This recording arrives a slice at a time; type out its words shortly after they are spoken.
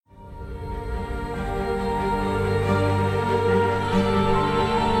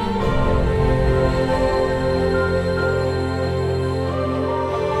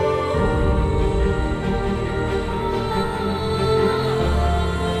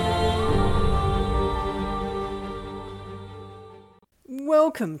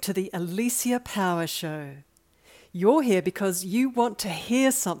Welcome to the Alicia Power Show. You're here because you want to hear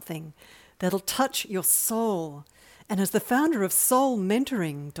something that'll touch your soul. And as the founder of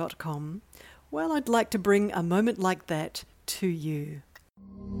soulmentoring.com, well, I'd like to bring a moment like that to you.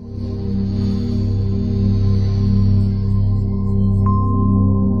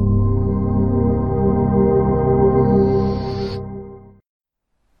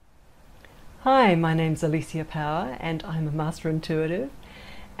 Hi, my name's Alicia Power and I'm a Master Intuitive,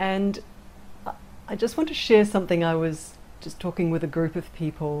 and I just want to share something. I was just talking with a group of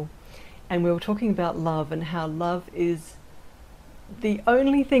people and we were talking about love and how love is the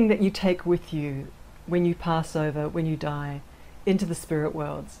only thing that you take with you when you pass over, when you die, into the spirit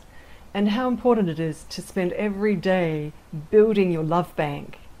worlds, and how important it is to spend every day building your love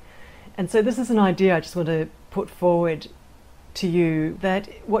bank. And so this is an idea I just want to put forward to you, that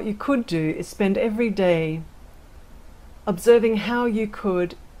what you could do is spend every day observing how you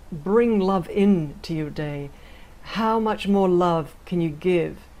could bring love into your day. How much more love can you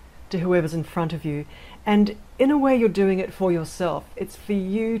give to whoever's in front of you? And in a way, you're doing it for yourself. It's for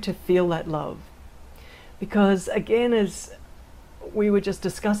you to feel that love. Because again, as we were just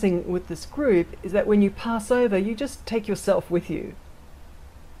discussing with this group, is that when you pass over, you just take yourself with you.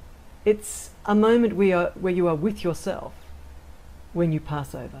 It's a moment where you are with yourself. When you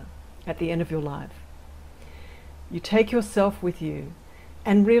pass over at the end of your life, you take yourself with you,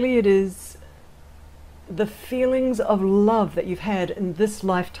 and really it is the feelings of love that you've had in this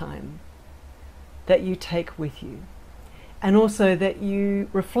lifetime that you take with you, and also that you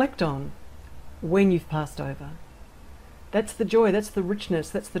reflect on when you've passed over. That's the joy, that's the richness,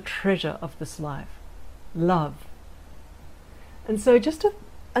 that's the treasure of this life, love. And so just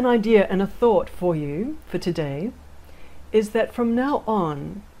an idea and a thought for you for today is that from now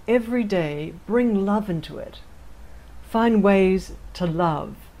on, every day, bring love into it. Find ways to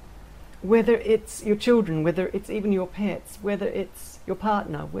love, whether it's your children, whether it's even your pets, whether it's your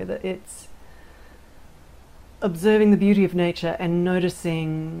partner, whether it's observing the beauty of nature and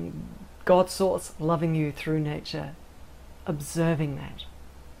noticing God's source loving you through nature, observing that.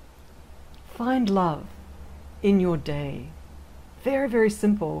 Find love in your day. Very, very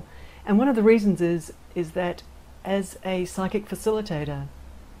simple. And one of the reasons is that as a psychic facilitator,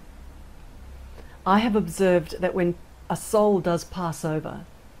 I have observed that when a soul does pass over,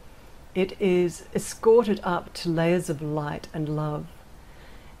 it is escorted up to layers of light and love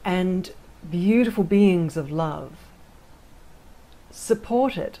and beautiful beings of love.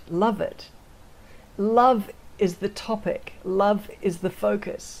 Support it, love it. Love is the topic, love is the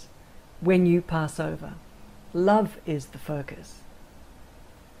focus when you pass over. Love is the focus.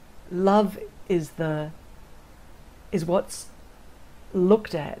 Love is what's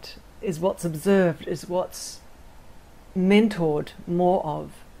looked at, is what's observed, is what's mentored more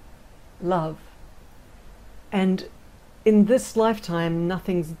of. Love. And in this lifetime,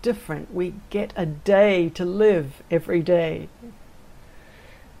 nothing's different. We get a day to live every day.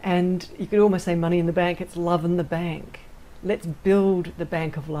 And you could almost say money in the bank, it's love in the bank. Let's build the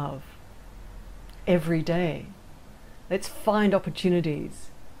bank of love every day. Let's find opportunities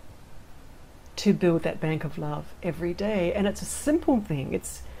to build that bank of love every day. And it's a simple thing.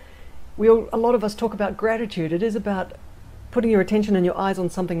 A lot of us talk about gratitude. It is about putting your attention and your eyes on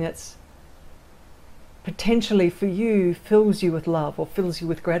something that's potentially for you fills you with love or fills you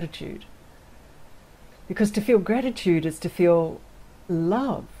with gratitude. Because to feel gratitude is to feel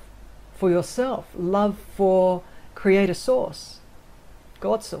love for yourself, love for Creator Source,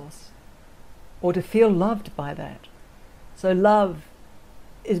 God Source, or to feel loved by that. So love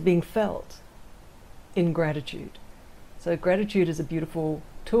is being felt in gratitude. So gratitude is a beautiful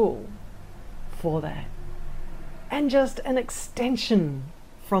tool for that. And just an extension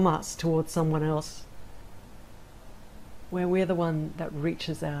from us towards someone else, where we're the one that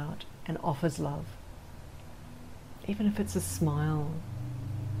reaches out and offers love. Even if it's a smile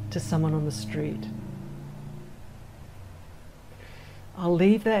to someone on the street. I'll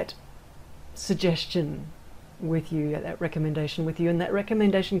leave that suggestion with you, that recommendation with you, and that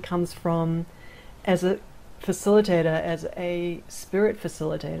recommendation comes from, as a facilitator, as a spirit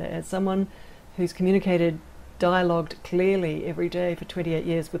facilitator, as someone who's communicated, dialogued clearly every day for 28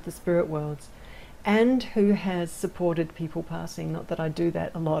 years with the spirit worlds, and who has supported people passing. Not that I do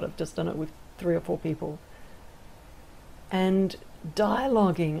that a lot, I've just done it with 3 or 4 people. And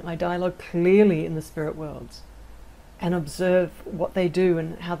dialoguing, I dialogue clearly in the spirit worlds and observe what they do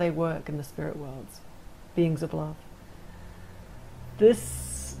and how they work in the spirit worlds, beings of love.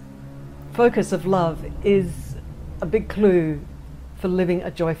 This focus of love is a big clue for living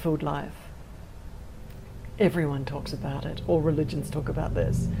a joy-filled life. Everyone talks about it. All religions talk about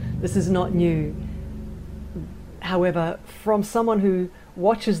this. This is not new. However, from someone who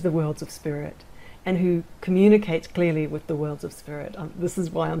watches the worlds of spirit and who communicates clearly with the worlds of spirit, this is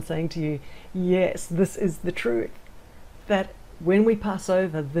why I'm saying to you, yes, this is the truth. That when we pass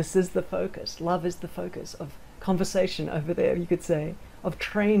over, this is the focus. Love is the focus of conversation over there, you could say, of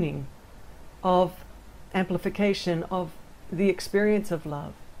training, of amplification, of the experience of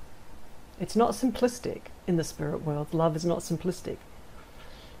love. It's not simplistic in the spirit world. Love is not simplistic,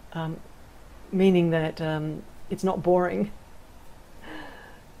 meaning that it's not boring.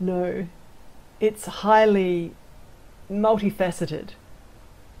 No, it's highly multifaceted.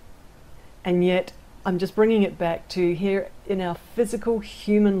 And yet, I'm just bringing it back to here in our physical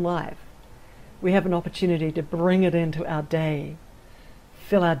human life. We have an opportunity to bring it into our day,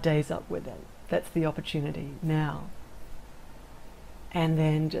 fill our days up with it. That's the opportunity now. And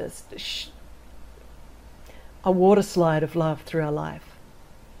then just a water slide of love through our life.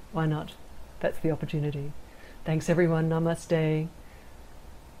 Why not? That's the opportunity. Thanks everyone. Namaste.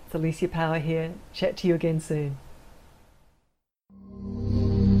 It's Alicia Power here. Chat to you again soon.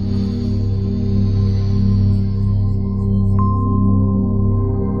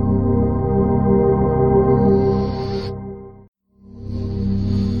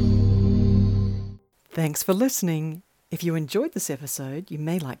 Thanks for listening. If you enjoyed this episode, you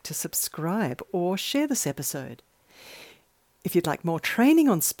may like to subscribe or share this episode. If you'd like more training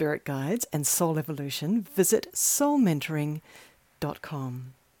on spirit guides and soul evolution, visit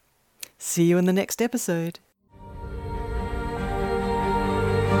soulmentoring.com. See you in the next episode.